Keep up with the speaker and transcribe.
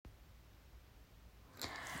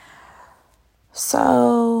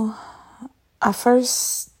So, I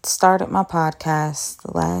first started my podcast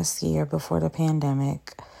last year before the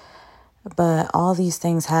pandemic, but all these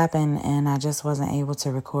things happened and I just wasn't able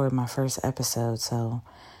to record my first episode. So,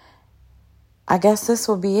 I guess this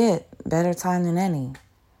will be it. Better time than any.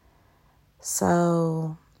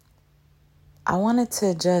 So, I wanted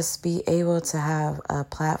to just be able to have a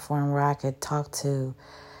platform where I could talk to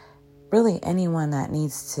really anyone that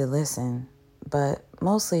needs to listen, but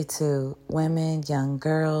mostly to women, young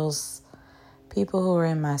girls, people who are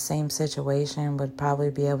in my same situation would probably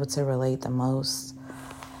be able to relate the most.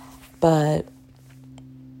 But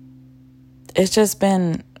it's just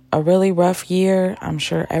been a really rough year. I'm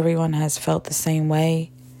sure everyone has felt the same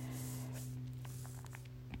way.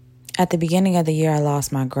 At the beginning of the year, I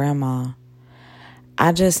lost my grandma.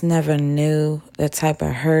 I just never knew the type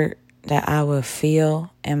of hurt that I would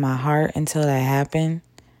feel in my heart until that happened.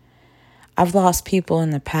 I've lost people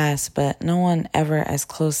in the past, but no one ever as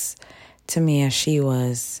close to me as she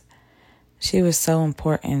was. She was so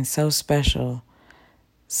important, so special,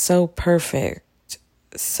 so perfect,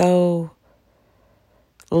 so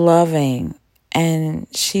loving, and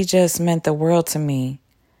she just meant the world to me.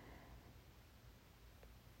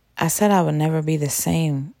 I said I would never be the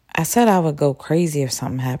same. I said I would go crazy if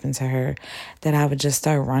something happened to her, that I would just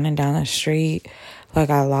start running down the street like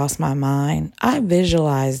I lost my mind. I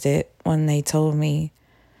visualized it when they told me.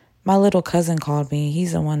 My little cousin called me.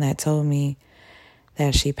 He's the one that told me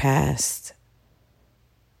that she passed.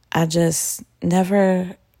 I just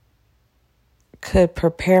never could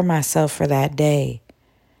prepare myself for that day.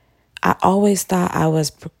 I always thought I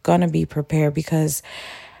was going to be prepared because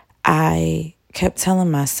I kept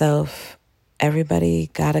telling myself, everybody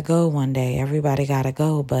got to go one day. Everybody got to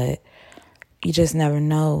go. But you just never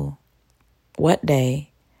know what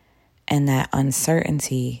day, and that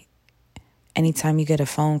uncertainty. Anytime you get a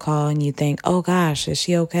phone call and you think, oh gosh, is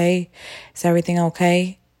she okay? Is everything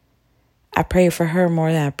okay? I pray for her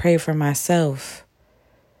more than I pray for myself.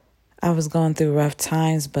 I was going through rough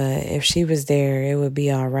times, but if she was there, it would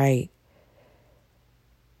be all right.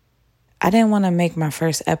 I didn't want to make my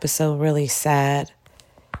first episode really sad,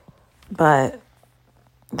 but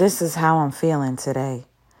this is how I'm feeling today.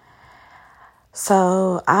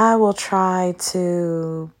 So I will try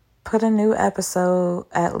to put a new episode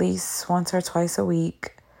at least once or twice a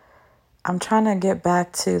week. I'm trying to get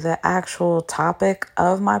back to the actual topic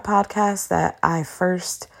of my podcast that I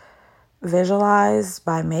first visualized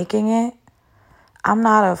by making it. I'm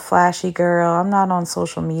not a flashy girl. I'm not on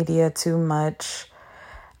social media too much.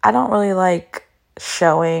 I don't really like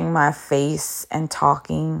showing my face and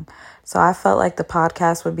talking. So I felt like the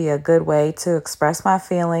podcast would be a good way to express my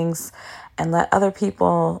feelings and let other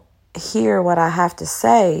people hear what I have to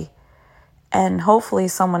say. And hopefully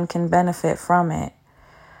someone can benefit from it.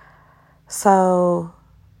 So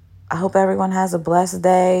I hope everyone has a blessed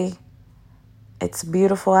day. It's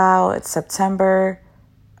beautiful out. It's September.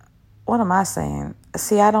 What am I saying?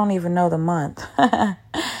 See, I don't even know the month.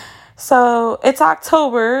 So it's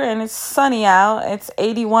October and it's sunny out. It's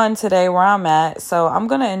 81 today where I'm at. So I'm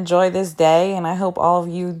going to enjoy this day, and I hope all of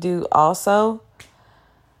you do also.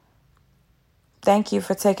 Thank you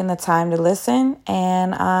for taking the time to listen,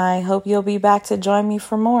 and I hope you'll be back to join me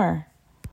for more.